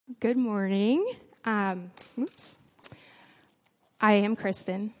Good morning. Oops. I am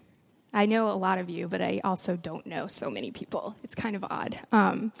Kristen. I know a lot of you, but I also don't know so many people. It's kind of odd.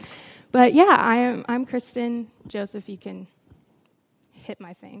 But yeah, I'm Kristen. Joseph, you can hit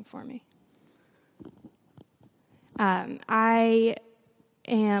my thing for me. I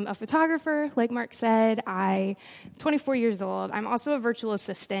am a photographer, like Mark said. I'm 24 years old. I'm also a virtual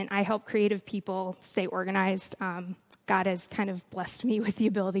assistant. I help creative people stay organized. God has kind of blessed me with the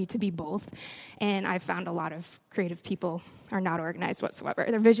ability to be both, and I've found a lot of creative people are not organized whatsoever.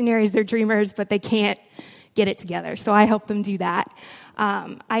 They're visionaries, they're dreamers, but they can't get it together, so I help them do that.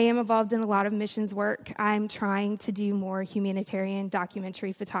 I am involved in a lot of missions work. I'm trying to do more humanitarian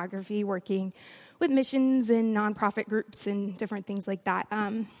documentary photography, working with missions and nonprofit groups and different things like that,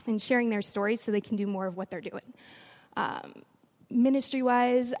 and sharing their stories so they can do more of what they're doing.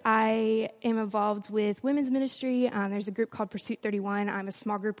 Ministry-wise, I am involved with women's ministry. There's a group called Pursuit 31. I'm a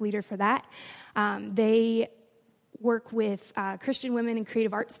small group leader for that. They work with Christian women in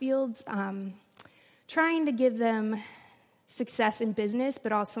creative arts fields, trying to give them success in business,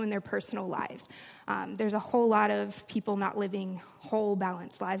 but also in their personal lives. There's a whole lot of people not living whole,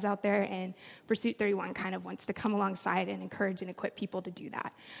 balanced lives out there, and Pursuit 31 kind of wants to come alongside and encourage and equip people to do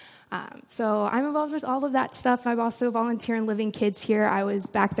that. So I'm involved with all of that stuff. I also volunteer in Living Kids here. I was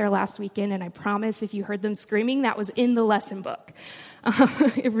back there last weekend, and I promise if you heard them screaming, that was in the lesson book.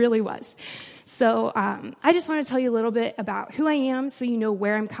 It really was. So I just want to tell you a little bit about who I am so you know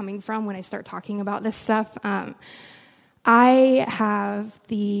where I'm coming from when I start talking about this stuff. I have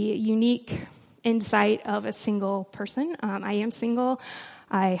the unique insight of a single person. I am single.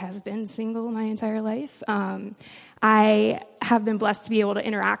 I have been single my entire life. I have been blessed to be able to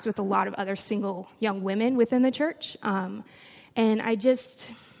interact with a lot of other single young women within the church. And I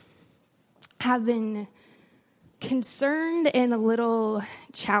just have been concerned and a little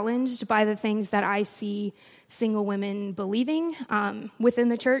challenged by the things that I see single women believing within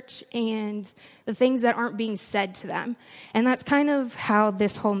the church and the things that aren't being said to them. And that's kind of how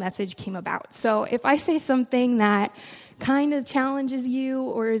this whole message came about. So if I say something that kind of challenges you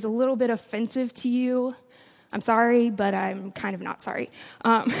or is a little bit offensive to you, I'm sorry, but I'm kind of not sorry.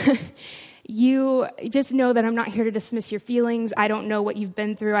 You just know that I'm not here to dismiss your feelings. I don't know what you've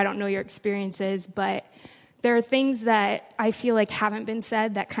been through. I don't know your experiences, but there are things that I feel like haven't been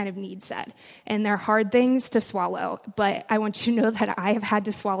said that kind of need said. And they're hard things to swallow, but I want you to know that I have had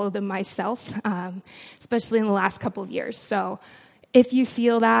to swallow them myself, especially in the last couple of years. So if you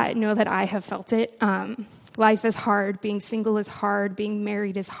feel that, know that I have felt it. Life is hard. Being single is hard. Being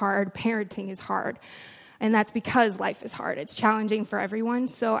married is hard. Parenting is hard. And that's because life is hard. It's challenging for everyone.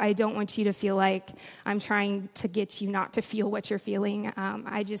 So I don't want you to feel like I'm trying to get you not to feel what you're feeling.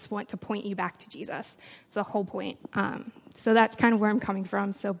 I just want to point you back to Jesus. It's the whole point. So that's kind of where I'm coming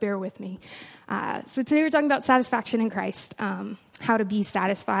from. So bear with me. So today we're talking about satisfaction in Christ, how to be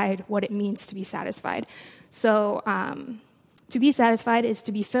satisfied, what it means to be satisfied. So to be satisfied is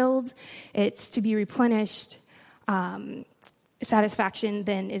to be filled. It's to be replenished. Satisfaction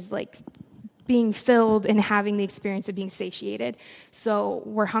then is like being filled and having the experience of being satiated. So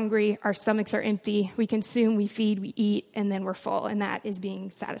we're hungry, our stomachs are empty, we consume, we feed, we eat, and then we're full, and that is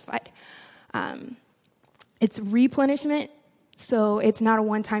being satisfied. It's replenishment, so it's not a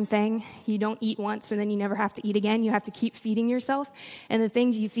one-time thing. You don't eat once and then you never have to eat again. You have to keep feeding yourself, and the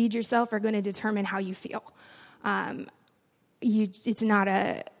things you feed yourself are going to determine how you feel. It's not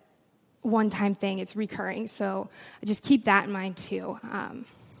a one-time thing, it's recurring, so just keep that in mind too.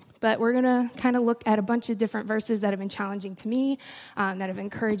 But we're going to kind of look at a bunch of different verses that have been challenging to me, that have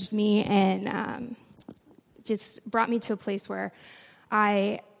encouraged me, and just brought me to a place where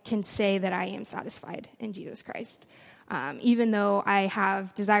I can say that I am satisfied in Jesus Christ. Even though I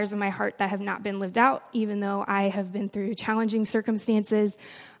have desires in my heart that have not been lived out, even though I have been through challenging circumstances,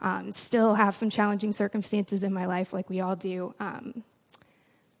 still have some challenging circumstances in my life like we all do,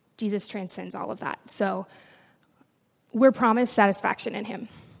 Jesus transcends all of that. So we're promised satisfaction in him.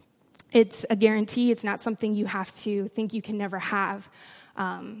 It's a guarantee. It's not something you have to think you can never have.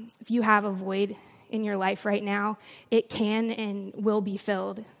 If you have a void in your life right now, it can and will be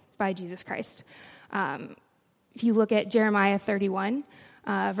filled by Jesus Christ. If you look at Jeremiah 31,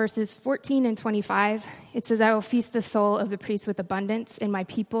 verses 14 and 25, it says, "I will feast the soul of the priest with abundance, and my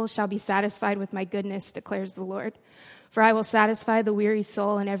people shall be satisfied with my goodness, declares the Lord. For I will satisfy the weary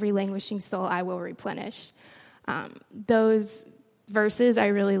soul, and every languishing soul I will replenish." Those verses I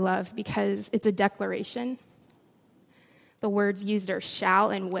really love because it's a declaration. The words used are shall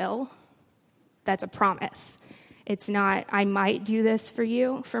and will. That's a promise. It's not, I might do this for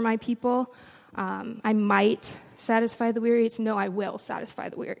you, for my people. I might satisfy the weary. It's no, I will satisfy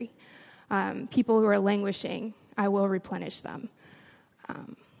the weary. People who are languishing, I will replenish them.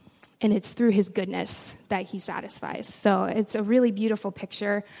 And it's through his goodness that he satisfies. So it's a really beautiful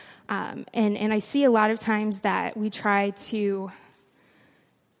picture. And I see a lot of times that we try to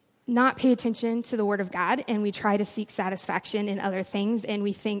not pay attention to the word of God, and we try to seek satisfaction in other things, and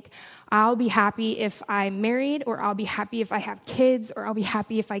we think, I'll be happy if I'm married, or I'll be happy if I have kids, or I'll be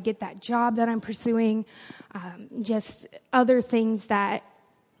happy if I get that job that I'm pursuing, just other things that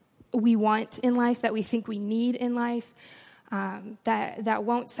we want in life, that we think we need in life, that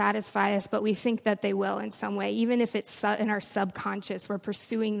won't satisfy us, but we think that they will in some way. Even if it's in our subconscious, we're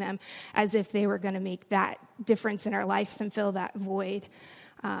pursuing them as if they were going to make that difference in our lives and fill that void.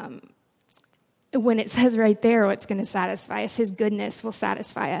 When it says right there what's going to satisfy us, his goodness will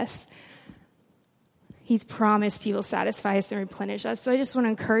satisfy us. He's promised he will satisfy us and replenish us. So I just want to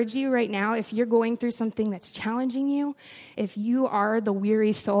encourage you right now, if you're going through something that's challenging you, if you are the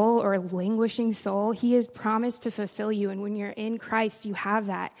weary soul or languishing soul, he has promised to fulfill you. And when you're in Christ, you have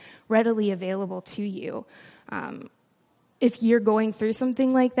that readily available to you. If you're going through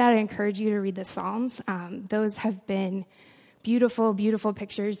something like that, I encourage you to read the Psalms. Those have been beautiful, beautiful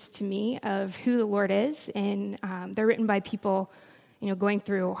pictures to me of who the Lord is. And they're written by people, going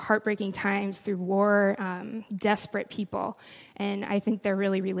through heartbreaking times, through war, desperate people. And I think they're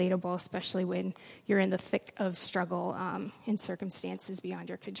really relatable, especially when you're in the thick of struggle and circumstances beyond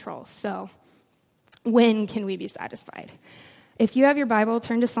your control. So when can we be satisfied? If you have your Bible,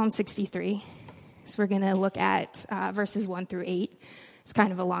 turn to Psalm 63. So we're going to look at verses 1 through 8. It's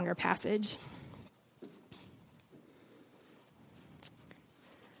kind of a longer passage.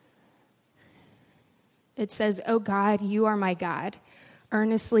 It says, "O God, you are my God.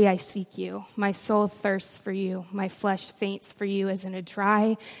 Earnestly I seek you. My soul thirsts for you. My flesh faints for you as in a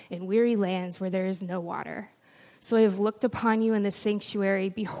dry and weary lands where there is no water. So I have looked upon you in the sanctuary,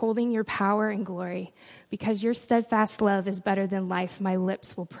 beholding your power and glory. Because your steadfast love is better than life, my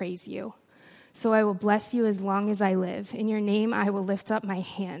lips will praise you. So I will bless you as long as I live. In your name I will lift up my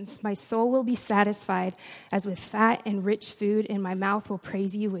hands. My soul will be satisfied as with fat and rich food, and my mouth will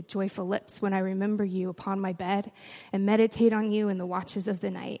praise you with joyful lips when I remember you upon my bed and meditate on you in the watches of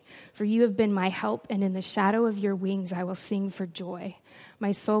the night. For you have been my help, and in the shadow of your wings I will sing for joy.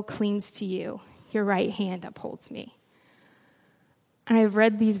 My soul clings to you. Your right hand upholds me." And I've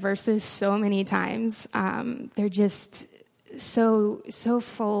read these verses so many times. They're just so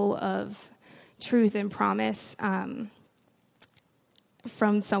full of truth and promise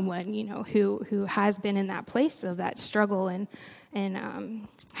from someone, who has been in that place of that struggle and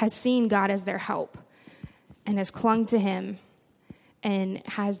has seen God as their help and has clung to him and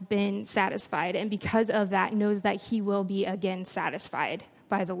has been satisfied. And because of that, knows that he will be again satisfied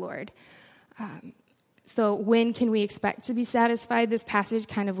by the Lord. So when can we expect to be satisfied? This passage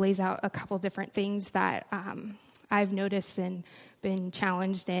kind of lays out a couple different things that I've noticed and been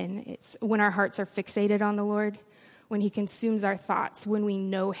challenged in. It's when our hearts are fixated on the Lord, when he consumes our thoughts, when we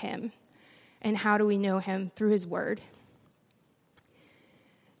know him. And how do we know him? Through his word.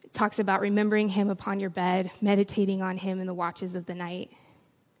 It talks about remembering him upon your bed, meditating on him in the watches of the night.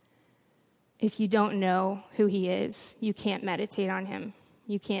 If you don't know who he is, you can't meditate on him.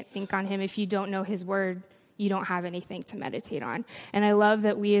 You can't think on him. If you don't know his word, you don't have anything to meditate on. And I love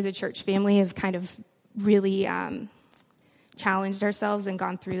that we as a church family have kind of really challenged ourselves and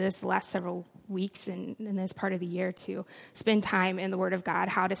gone through this the last several weeks and in this part of the year to spend time in the Word of God,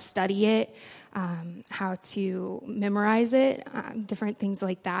 how to study it, how to memorize it, different things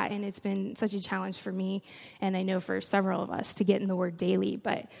like that. And it's been such a challenge for me, and I know for several of us, to get in the Word daily.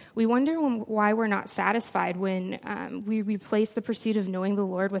 But we wonder why we're not satisfied when we replace the pursuit of knowing the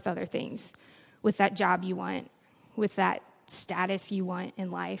Lord with other things, with that job you want, with that status you want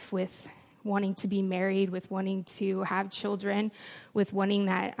in life, with wanting to be married, with wanting to have children, with wanting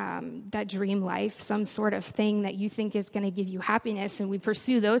that that dream life, some sort of thing that you think is going to give you happiness, and we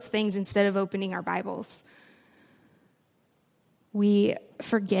pursue those things instead of opening our Bibles. We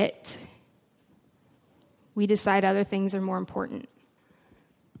forget. We decide other things are more important.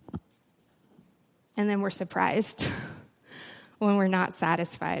 And then we're surprised when we're not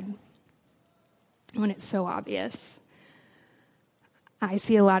satisfied, when it's so obvious. I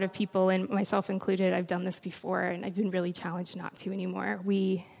see a lot of people, and myself included, I've done this before, and I've been really challenged not to anymore.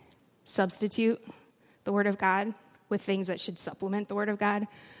 We substitute the Word of God with things that should supplement the Word of God.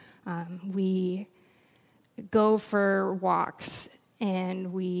 We go for walks,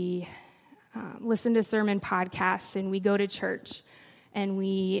 and we listen to sermon podcasts, and we go to church, and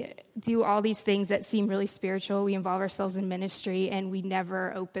we do all these things that seem really spiritual. We involve ourselves in ministry, and we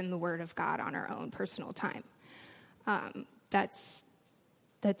never open the Word of God on our own personal time. That's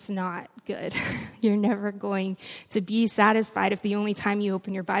not good. You're never going to be satisfied if the only time you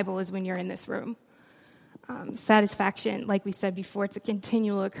open your Bible is when you're in this room. Satisfaction, like we said before, it's a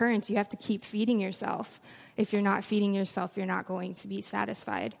continual occurrence. You have to keep feeding yourself. If you're not feeding yourself, you're not going to be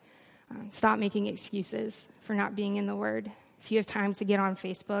satisfied. Stop making excuses for not being in the Word. If you have time to get on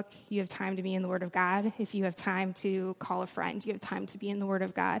Facebook, you have time to be in the Word of God. If you have time to call a friend, you have time to be in the Word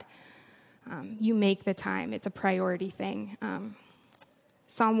of God. You make the time. It's a priority thing.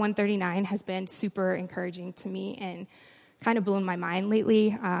 Psalm 139 has been super encouraging to me and kind of blown my mind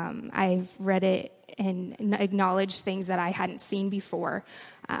lately. I've read it and acknowledged things that I hadn't seen before.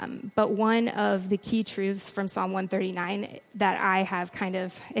 But one of the key truths from Psalm 139 that I have kind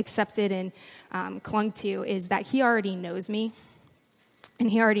of accepted and clung to is that he already knows me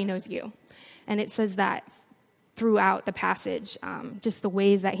and he already knows you. And it says that throughout the passage, just the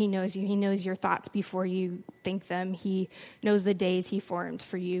ways that he knows you. He knows your thoughts before you think them. He knows the days he formed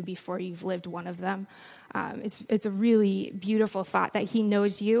for you before you've lived one of them. It's a really beautiful thought that he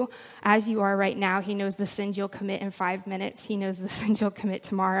knows you as you are right now. He knows the sins you'll commit in 5 minutes. He knows the sins you'll commit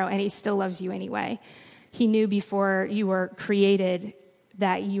tomorrow, and he still loves you anyway. He knew before you were created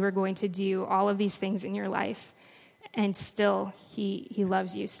that you were going to do all of these things in your life. And still, he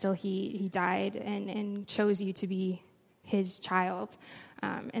loves you. Still, he died and chose you to be his child.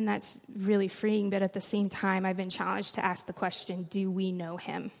 And that's really freeing. But at the same time, I've been challenged to ask the question, do we know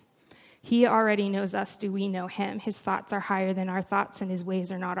him? He already knows us. Do we know him? His thoughts are higher than our thoughts, and his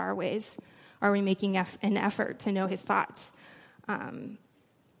ways are not our ways. Are we making an effort to know his thoughts?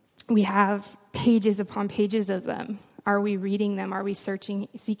 We have pages upon pages of them. Are we reading them? Are we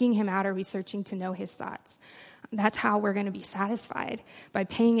seeking him out? Are we searching to know his thoughts? That's how we're going to be satisfied, by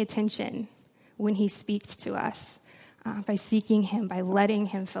paying attention when he speaks to us, by seeking him, by letting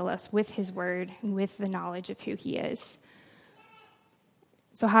him fill us with his word and with the knowledge of who he is.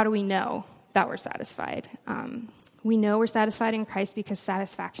 So how do we know that we're satisfied? We know we're satisfied in Christ because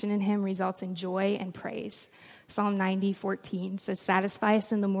satisfaction in him results in joy and praise. Psalm 90:14 says, "Satisfy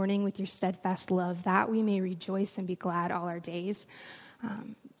us in the morning with your steadfast love, that we may rejoice and be glad all our days."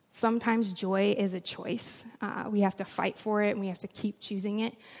 Sometimes joy is a choice. We have to fight for it, and we have to keep choosing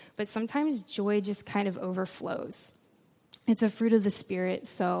it. But sometimes joy just kind of overflows. It's a fruit of the Spirit,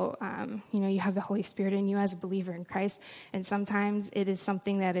 so you have the Holy Spirit in you as a believer in Christ, and sometimes it is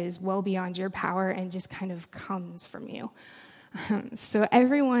something that is well beyond your power and just kind of comes from you. So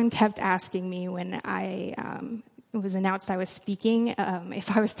everyone kept asking me when it was announced I was speaking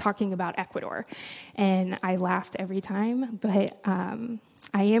if I was talking about Ecuador, and I laughed every time, but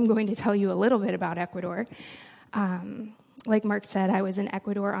I am going to tell you a little bit about Ecuador. Like Mark said, I was in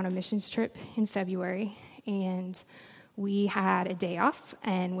Ecuador on a missions trip in February, and we had a day off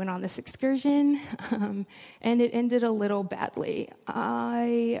and went on this excursion, and it ended a little badly.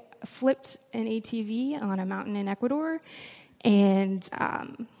 I flipped an ATV on a mountain in Ecuador and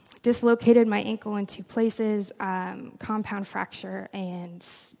dislocated my ankle in 2 places, compound fracture, and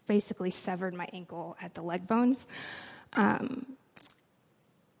basically severed my ankle at the leg bones.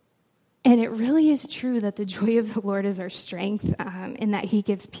 And it really is true that the joy of the Lord is our strength, and that he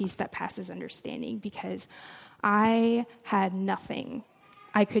gives peace that passes understanding, because I had nothing.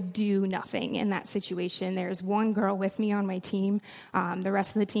 I could do nothing in that situation. There's one girl with me on my team. The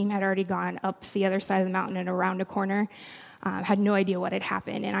rest of the team had already gone up the other side of the mountain and around a corner. Had no idea what had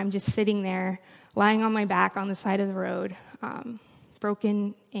happened. And I'm just sitting there, lying on my back on the side of the road,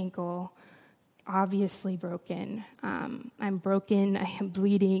 broken ankle, obviously broken. I'm broken, I am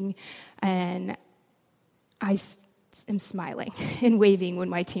bleeding, and I am smiling and waving when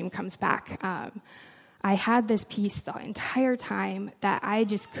my team comes back. I had this peace the entire time that I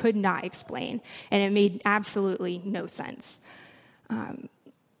just could not explain, and it made absolutely no sense.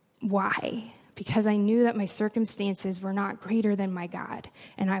 Why? Because I knew that my circumstances were not greater than my God,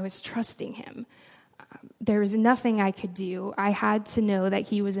 and I was trusting him. There was nothing I could do. I had to know that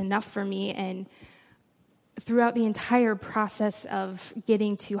he was enough for me, and throughout the entire process of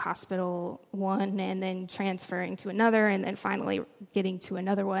getting to hospital one and then transferring to another and then finally getting to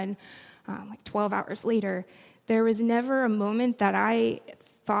another one, like 12 hours later, there was never a moment that I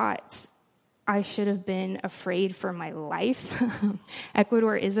thought I should have been afraid for my life.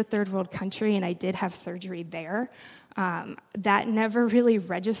 Ecuador is a third world country, and I did have surgery there. That never really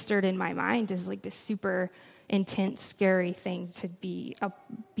registered in my mind as like this super intense, scary thing to be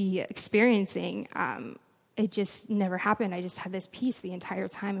experiencing. It just never happened. I just had this peace the entire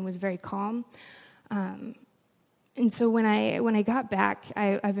time and was very calm. And so when I got back,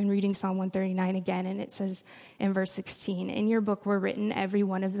 I've been reading Psalm 139 again, and it says in verse 16, "In your book were written, every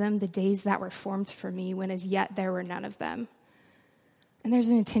one of them, the days that were formed for me, when as yet there were none of them." And there's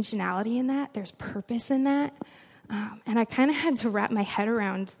an intentionality in that. There's purpose in that. And I kind of had to wrap my head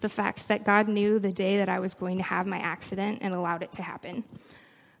around the fact that God knew the day that I was going to have my accident and allowed it to happen.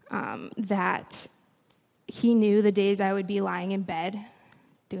 That he knew the days I would be lying in bed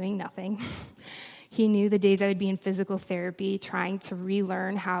doing nothing. He knew the days I would be in physical therapy trying to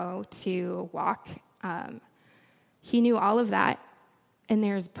relearn how to walk. He knew all of that, and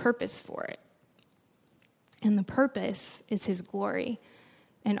there's purpose for it. And the purpose is his glory,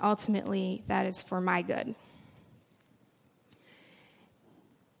 and ultimately that is for my good.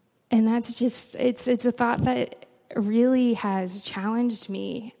 And that's just, it's a thought that really has challenged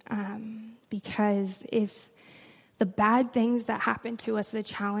me, because if the bad things that happen to us, the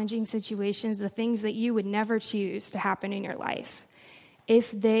challenging situations, the things that you would never choose to happen in your life, if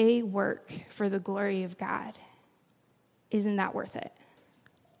they work for the glory of God, isn't that worth it?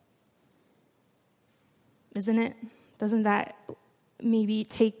 Isn't it? Doesn't that maybe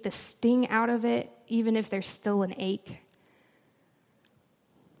take the sting out of it, even if there's still an ache?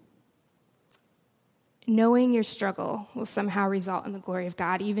 Knowing your struggle will somehow result in the glory of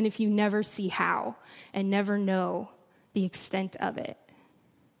God, even if you never see how and never know the extent of it.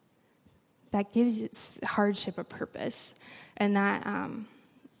 That gives its hardship a purpose. And that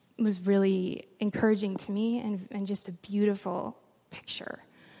was really encouraging to me, and just a beautiful picture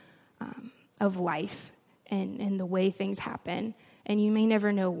of life and the way things happen. And you may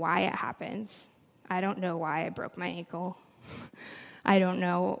never know why it happens. I don't know why I broke my ankle. I don't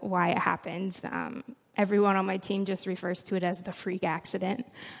know why it happens. Everyone on my team just refers to it as the freak accident.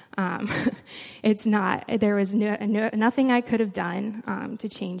 It's not. There was nothing I could have done to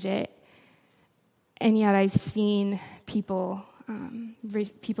change it. And yet I've seen people's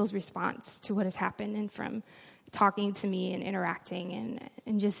response to what has happened, and from talking to me and interacting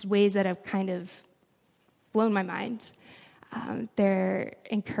and just ways that have kind of blown my mind. They're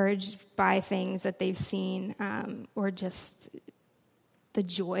encouraged by things that they've seen, or just the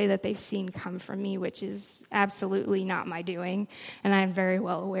joy that they've seen come from me, which is absolutely not my doing, and I'm very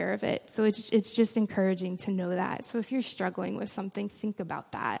well aware of it. So it's just encouraging to know that. So if you're struggling with something, think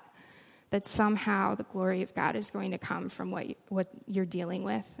about that somehow the glory of God is going to come from what you're dealing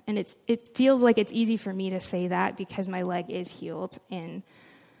with. And it feels like it's easy for me to say that because my leg is healed, and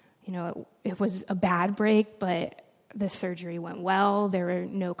it was a bad break, but the surgery went well. There were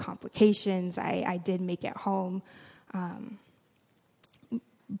no complications. I did make it home.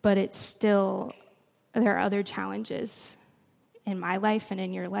 But it's still, there are other challenges in my life and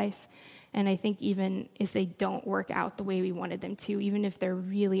in your life. And I think even if they don't work out the way we wanted them to, even if they're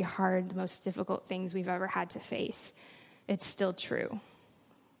really hard, the most difficult things we've ever had to face, it's still true.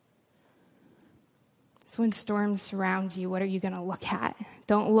 So when storms surround you, what are you going to look at?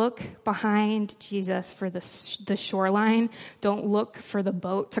 Don't look behind Jesus for the shoreline. Don't look for the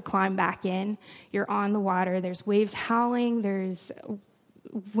boat to climb back in. You're on the water. There's waves howling. There's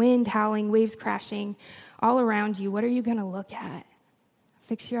wind howling, waves crashing all around you. What are you going to look at?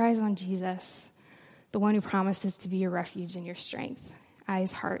 Fix your eyes on Jesus, the one who promises to be your refuge and your strength.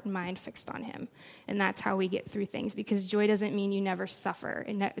 Eyes, heart, and mind fixed on him. And that's how we get through things, because joy doesn't mean you never suffer.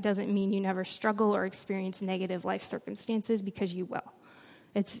 It doesn't mean you never struggle or experience negative life circumstances, because you will.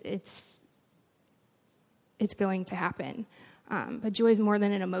 It's going to happen. But joy is more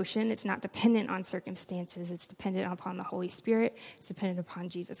than an emotion. It's not dependent on circumstances. It's dependent upon the Holy Spirit. It's dependent upon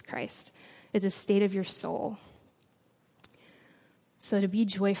Jesus Christ. It's a state of your soul. So to be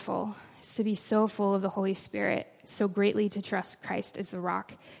joyful is to be so full of the Holy Spirit, so greatly to trust Christ as the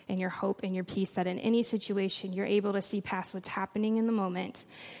rock and your hope and your peace, that in any situation you're able to see past what's happening in the moment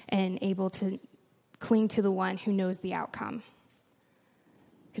and able to cling to the one who knows the outcome.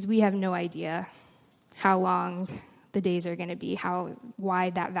 Because we have no idea how long the days are going to be, how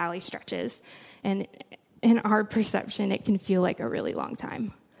wide that valley stretches. And in our perception, it can feel like a really long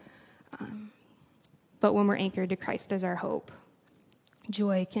time. But when we're anchored to Christ as our hope,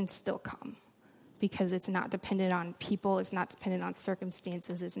 joy can still come, because it's not dependent on people, it's not dependent on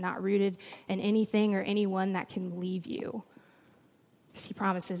circumstances, it's not rooted in anything or anyone that can leave you, because he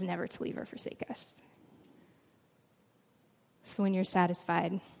promises never to leave or forsake us. So when you're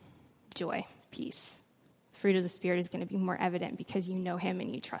satisfied, joy, peace. Fruit of the Spirit is going to be more evident because you know him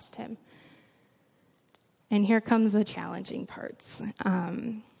and you trust him. And here comes the challenging parts.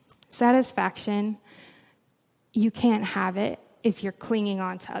 Satisfaction, you can't have it if you're clinging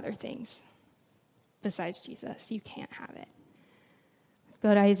on to other things besides Jesus. You can't have it.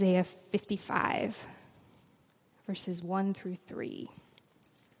 Go to Isaiah 55, verses 1 through 3.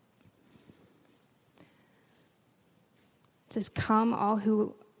 It says, "Come,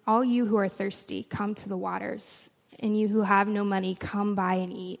 all you who are thirsty, come to the waters. And you who have no money, come buy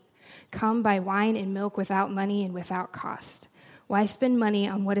and eat. Come buy wine and milk without money and without cost. Why spend money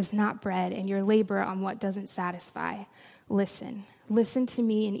on what is not bread and your labor on what doesn't satisfy? Listen to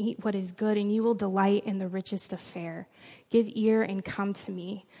me and eat what is good, and you will delight in the richest of fare. Give ear and come to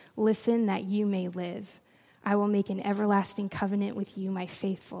me. Listen that you may live. I will make an everlasting covenant with you, my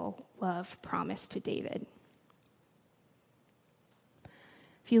faithful love promised to David."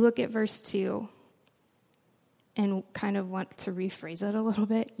 If you look at verse 2 and kind of want to rephrase it a little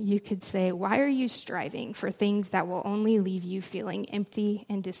bit, you could say, why are you striving for things that will only leave you feeling empty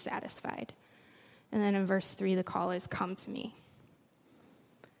and dissatisfied? And then in verse 3, the call is, come to me.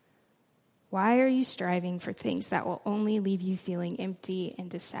 Why are you striving for things that will only leave you feeling empty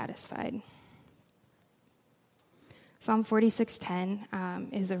and dissatisfied? Psalm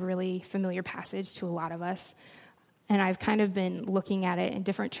 46:10 is a really familiar passage to a lot of us. And I've kind of been looking at it in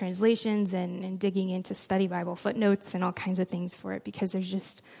different translations and digging into study Bible footnotes and all kinds of things for it because there's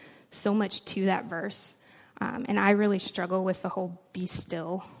just so much to that verse. And I really struggle with the whole be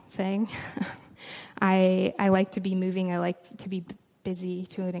still thing. I like to be moving. I like to be busy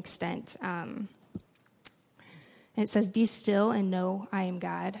to an extent. And it says, "Be still and know I am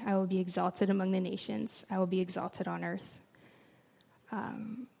God. I will be exalted among the nations. I will be exalted on earth."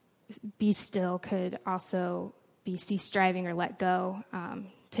 Be still could also be cease striving or let go.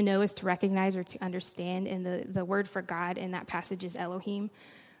 To know is to recognize or to understand, and the word for God in that passage is Elohim.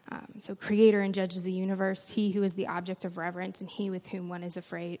 So creator and judge of the universe, he who is the object of reverence, and he with whom one is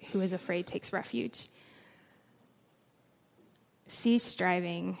afraid, who is afraid takes refuge. Cease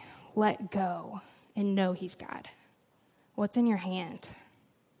striving, let go, and know he's God. What's in your hand?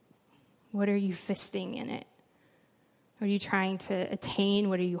 What are you fisting in it? What are you trying to attain?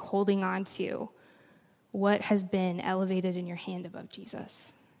 What are you holding on to? What has been elevated in your hand above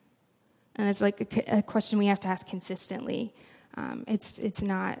Jesus? And it's like a question we have to ask consistently. It's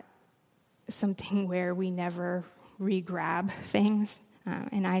not something where we never re-grab things.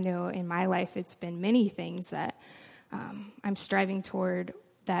 And I know in my life it's been many things that I'm striving toward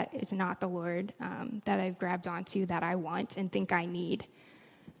that is not the Lord, that I've grabbed onto, that I want and think I need.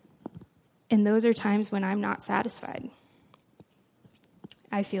 And those are times when I'm not satisfied.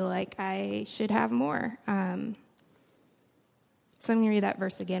 I feel like I should have more. So I'm going to read that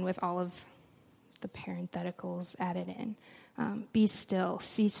verse again with all of the parentheticals added in. Be still,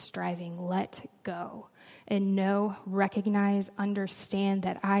 cease striving, let go, and know, recognize, understand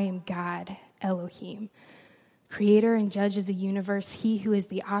that I am God, Elohim, creator and judge of the universe, he who is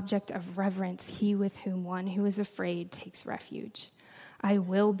the object of reverence, he with whom one who is afraid takes refuge. I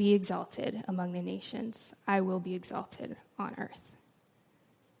will be exalted among the nations. I will be exalted on earth.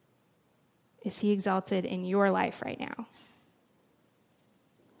 Is he exalted in your life right now?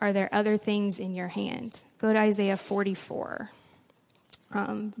 Are there other things in your hand? Go to Isaiah 44,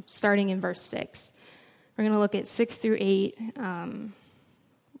 starting in verse 6. We're going to look at 6 through 8, and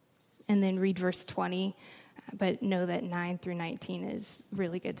then read verse 20. But know that 9 through 19 is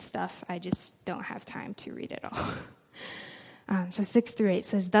really good stuff. I just don't have time to read it all. So 6 through 8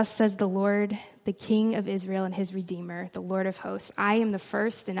 says, "Thus says the Lord, the King of Israel and his Redeemer, the Lord of hosts, I am the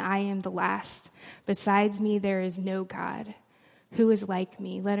first and I am the last. Besides me there is no God. Who is like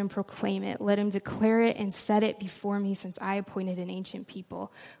me? Let him proclaim it. Let him declare it and set it before me, since I appointed an ancient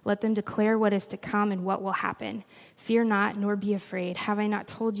people. Let them declare what is to come and what will happen. Fear not, nor be afraid. Have I not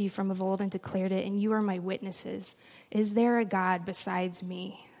told you from of old and declared it, and you are my witnesses? Is there a God besides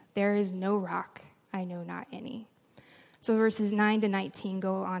me? There is no rock, I know not any." So verses 9 to 19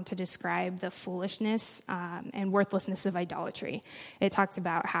 go on to describe the foolishness and worthlessness of idolatry. It talks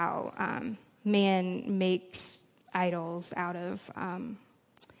about how man makes idols out of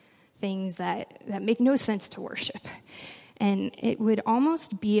things that make no sense to worship. And it would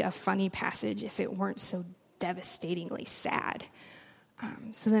almost be a funny passage if it weren't so devastatingly sad.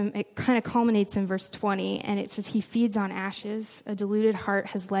 So then it kind of culminates in verse 20, and it says, "He feeds on ashes. A deluded heart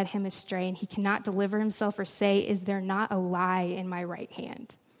has led him astray, and he cannot deliver himself or say, 'Is there not a lie in my right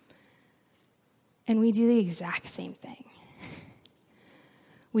hand?'" And we do the exact same thing.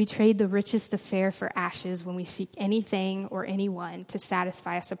 We trade the richest of fare for ashes when we seek anything or anyone to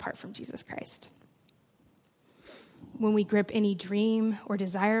satisfy us apart from Jesus Christ. When we grip any dream or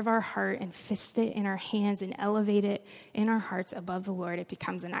desire of our heart and fist it in our hands and elevate it in our hearts above the Lord, it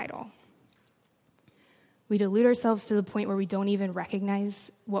becomes an idol. We delude ourselves to the point where we don't even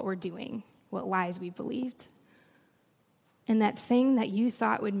recognize what we're doing, what lies we believed. And that thing that you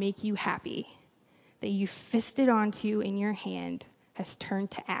thought would make you happy, that you fisted onto in your hand has turned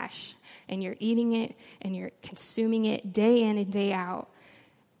to ash, and you're eating it and you're consuming it day in and day out,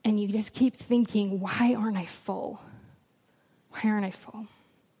 and you just keep thinking, why aren't I full? Why aren't I full?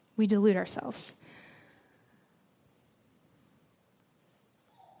 We delude ourselves.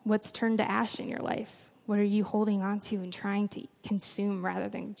 What's turned to ash in your life? What are you holding on to and trying to consume rather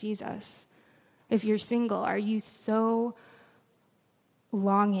than Jesus? If you're single, are you so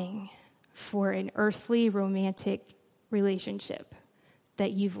longing for an earthly romantic relationship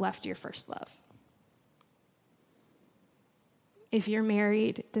that you've left your first love? If you're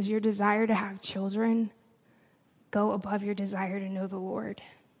married, does your desire to have children go above your desire to know the Lord?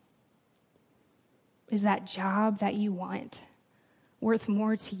 Is that job that you want worth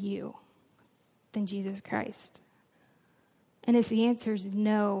more to you than Jesus Christ? And if the answer is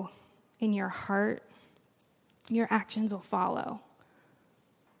no in your heart, your actions will follow.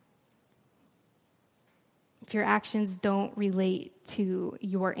 If your actions don't relate to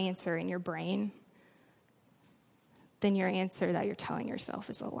your answer in your brain, then your answer that you're telling yourself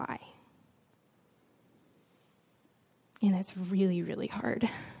is a lie. And that's really, really hard.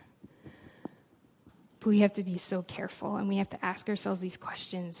 But we have to be so careful, and we have to ask ourselves these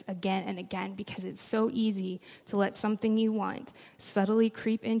questions again and again, because it's so easy to let something you want subtly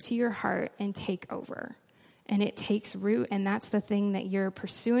creep into your heart and take over. And it takes root, and that's the thing that you're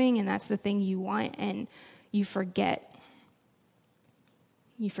pursuing, and that's the thing you want, and you forget.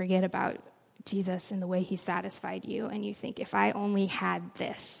 You forget about Jesus and the way he satisfied you, and you think, if I only had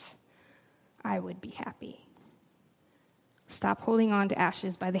this, I would be happy. Stop holding on to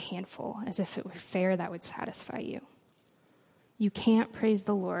ashes by the handful as if it were fair that would satisfy you. You can't praise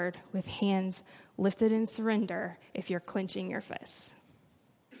the Lord with hands lifted in surrender if you're clenching your fists.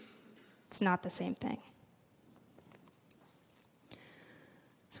 It's not the same thing.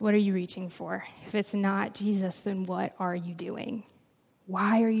 So what are you reaching for? If it's not Jesus, then what are you doing?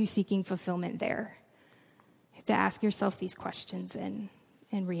 Why are you seeking fulfillment there? You have to ask yourself these questions and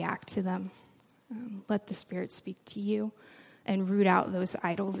react to them. Let the Spirit speak to you and root out those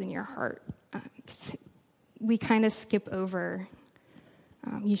idols in your heart. We kind of skip over,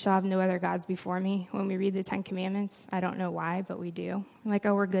 you shall have no other gods before me, when we read the 10 Commandments. I don't know why, but we do. Like,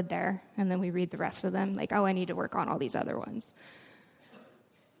 oh, we're good there. And then we read the rest of them, like, oh, I need to work on all these other ones.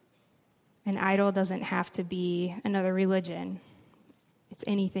 An idol doesn't have to be another religion. It's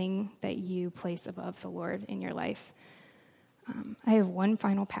anything that you place above the Lord in your life. I have one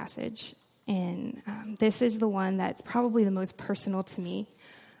final passage, and this is the one that's probably the most personal to me.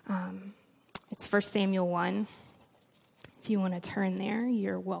 It's 1 Samuel 1. If you want to turn there,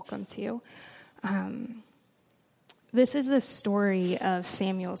 you're welcome to. This is the story of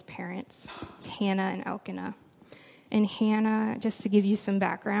Samuel's parents. It's Hannah and Elkanah. And Hannah, just to give you some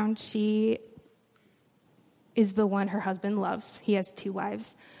background, she is the one her husband loves. He has 2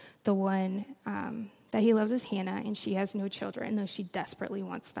 wives. The one that he loves is Hannah, and she has no children, though she desperately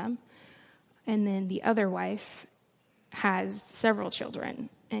wants them. And then the other wife has several children,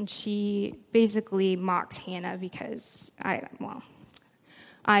 and she basically mocks Hannah because, I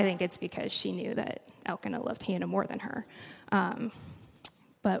think it's because she knew that Elkanah loved Hannah more than her.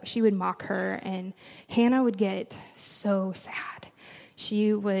 But she would mock her, and Hannah would get so sad.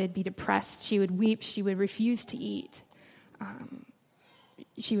 She would be depressed. She would weep. She would refuse to eat.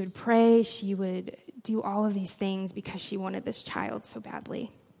 She would pray. She would do all of these things because she wanted this child so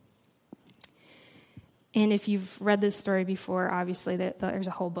badly. And if you've read this story before, obviously there's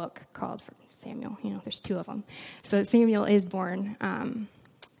a whole book called Samuel. There's 2 of them. So Samuel is born.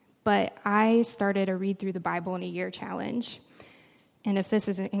 But I started a Read Through the Bible in a Year challenge. And if this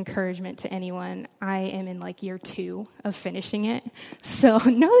is an encouragement to anyone, I am in year 2 of finishing it. So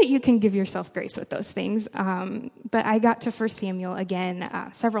know that you can give yourself grace with those things. But I got to 1 Samuel again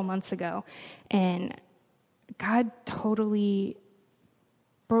several months ago, and God totally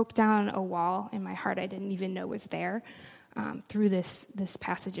broke down a wall in my heart I didn't even know was there through this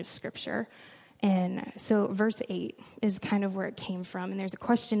passage of Scripture. And so verse 8 is kind of where it came from. And there's a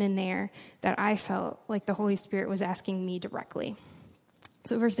question in there that I felt like the Holy Spirit was asking me directly.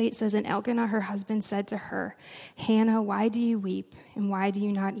 So verse 8 says, and Elkanah, her husband, said to her, Hannah, why do you weep, and why do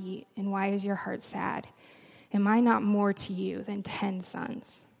you not eat, and why is your heart sad? Am I not more to you than 10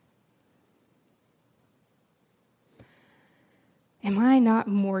 sons? Am I not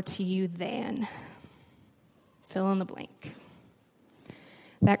more to you than? Fill in the blank.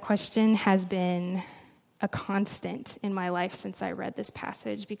 That question has been a constant in my life since I read this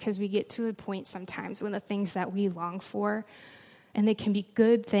passage, because we get to a point sometimes when the things that we long for, and they can be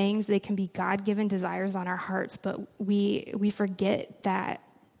good things, they can be God-given desires on our hearts, but we forget that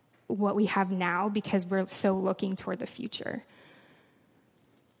what we have now because we're so looking toward the future.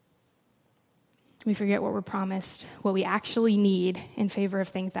 We forget what we're promised, what we actually need in favor of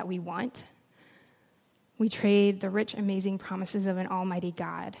things that we want. We trade the rich, amazing promises of an almighty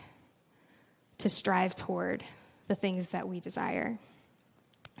God to strive toward the things that we desire.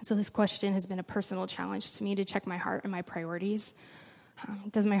 So this question has been a personal challenge to me to check my heart and my priorities.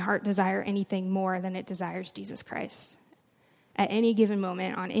 Does my heart desire anything more than it desires Jesus Christ? At any given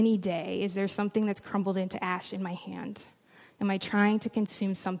moment, on any day, is there something that's crumbled into ash in my hand? Am I trying to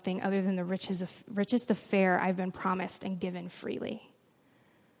consume something other than the richest affair I've been promised and given freely?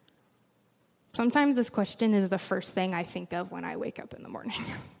 Sometimes this question is the first thing I think of when I wake up in the morning.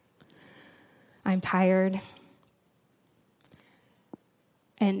 I'm tired.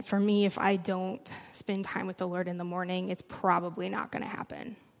 And for me, if I don't spend time with the Lord in the morning, it's probably not going to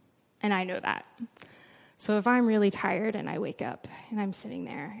happen. And I know that. So if I'm really tired and I wake up and I'm sitting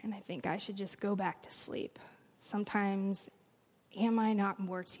there and I think I should just go back to sleep, sometimes, am I not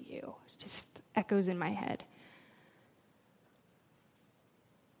more to you? Just echoes in my head.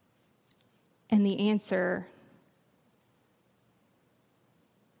 And the answer,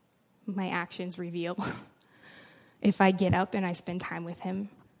 my actions reveal. If I get up and I spend time with him,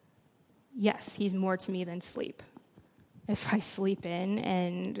 yes, he's more to me than sleep. If I sleep in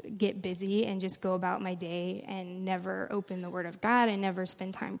and get busy and just go about my day and never open the Word of God and never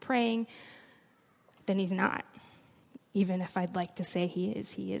spend time praying, then he's not. Even if I'd like to say he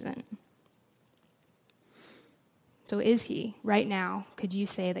is, he isn't. So is he, right now, could you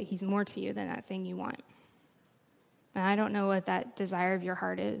say that he's more to you than that thing you want? And I don't know what that desire of your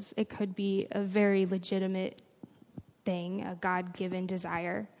heart is. It could be a very legitimate thing, a God-given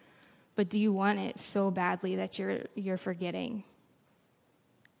desire. But do you want it so badly that you're forgetting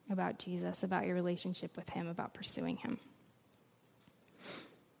about Jesus, about your relationship with him, about pursuing him?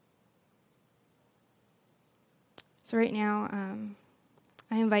 So right now,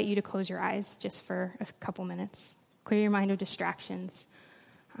 I invite you to close your eyes just for a couple minutes. Clear your mind of distractions.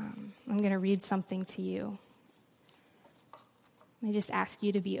 I'm going to read something to you. I just ask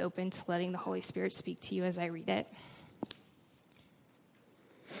you to be open to letting the Holy Spirit speak to you as I read it.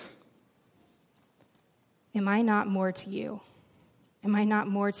 Am I not more to you? Am I not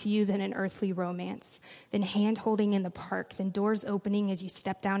more to you than an earthly romance, than hand-holding in the park, than doors opening as you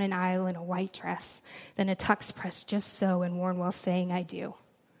step down an aisle in a white dress, than a tux pressed just so and worn while saying I do?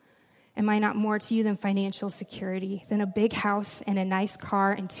 Am I not more to you than financial security, than a big house and a nice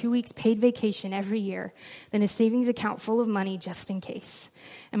car and 2 weeks paid vacation every year, than a savings account full of money just in case?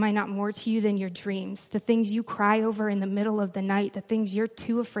 Am I not more to you than your dreams, the things you cry over in the middle of the night, the things you're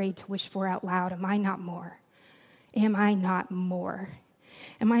too afraid to wish for out loud? Am I not more? Am I not more?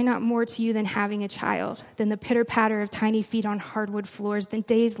 Am I not more to you than having a child, than the pitter-patter of tiny feet on hardwood floors, than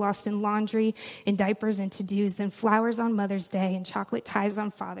days lost in laundry, in diapers and to-dos, than flowers on Mother's Day and chocolate ties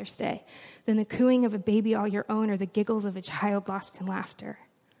on Father's Day, than the cooing of a baby all your own or the giggles of a child lost in laughter?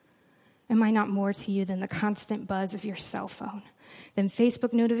 Am I not more to you than the constant buzz of your cell phone, than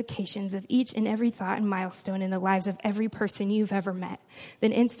Facebook notifications of each and every thought and milestone in the lives of every person you've ever met,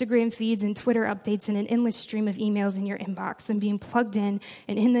 than Instagram feeds and Twitter updates and an endless stream of emails in your inbox, than being plugged in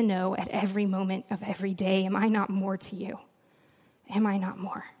and in the know at every moment of every day? Am I not more to you? Am I not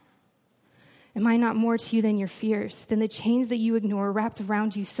more? Am I not more to you than your fears, than the chains that you ignore wrapped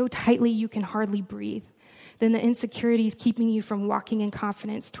around you so tightly you can hardly breathe, than the insecurities keeping you from walking in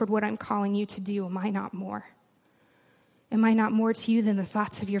confidence toward what I'm calling you to do? Am I not more? Am I not more to you than the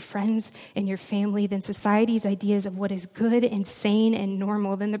thoughts of your friends and your family, than society's ideas of what is good and sane and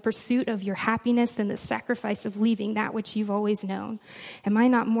normal, than the pursuit of your happiness, than the sacrifice of leaving that which you've always known? Am I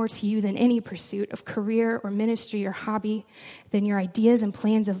not more to you than any pursuit of career or ministry or hobby, than your ideas and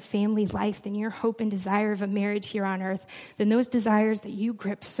plans of family life, than your hope and desire of a marriage here on earth, than those desires that you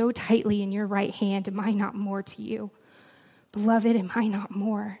grip so tightly in your right hand? Am I not more to you? Beloved, am I not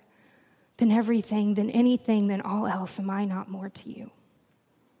more? Than everything, than anything, than all else, am I not more to you?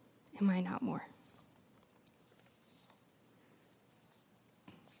 Am I not more?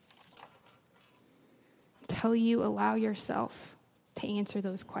 Until you allow yourself to answer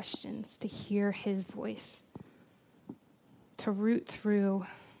those questions, to hear his voice, to root through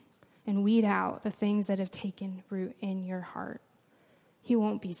and weed out the things that have taken root in your heart, he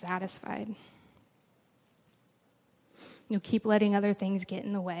won't be satisfied. You'll keep letting other things get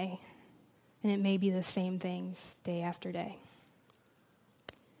in the way. And it may be the same things day after day.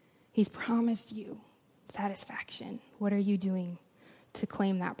 He's promised you satisfaction. What are you doing to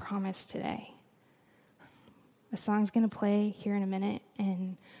claim that promise today? A song's going to play here in a minute.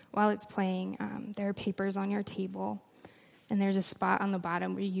 And while it's playing, there are papers on your table. And there's a spot on the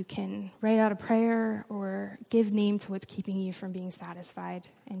bottom where you can write out a prayer or give name to what's keeping you from being satisfied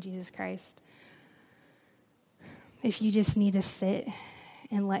in Jesus Christ. If you just need to sit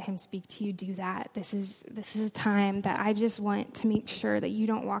and let him speak to you, do that. This is a time that I just want to make sure that you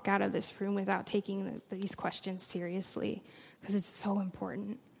don't walk out of this room without taking these questions seriously, because it's so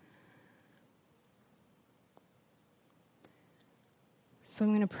important. So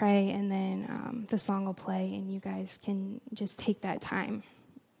I'm going to pray, and then the song will play, and you guys can just take that time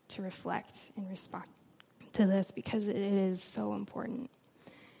to reflect and respond to this, because it is so important,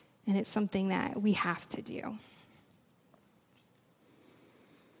 and it's something that we have to do.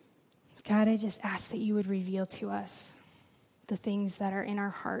 God, I just ask that you would reveal to us the things that are in our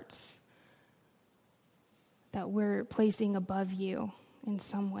hearts that we're placing above you in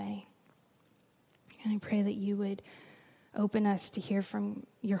some way. And I pray that you would open us to hear from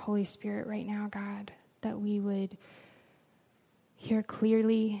your Holy Spirit right now, God, that we would hear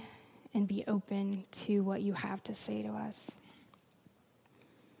clearly and be open to what you have to say to us.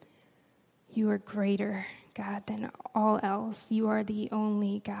 You are greater, God, than all else. You are the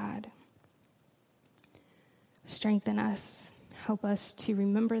only God. Strengthen us. Help us to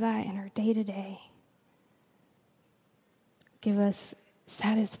remember that in our day-to-day. Give us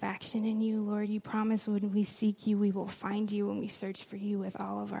satisfaction in you, Lord. You promise when we seek you, we will find you when we search for you with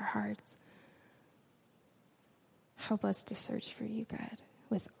all of our hearts. Help us to search for you, God,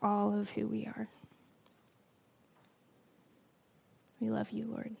 with all of who we are. We love you,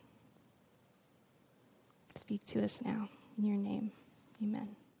 Lord. Speak to us now. In your name,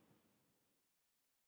 amen.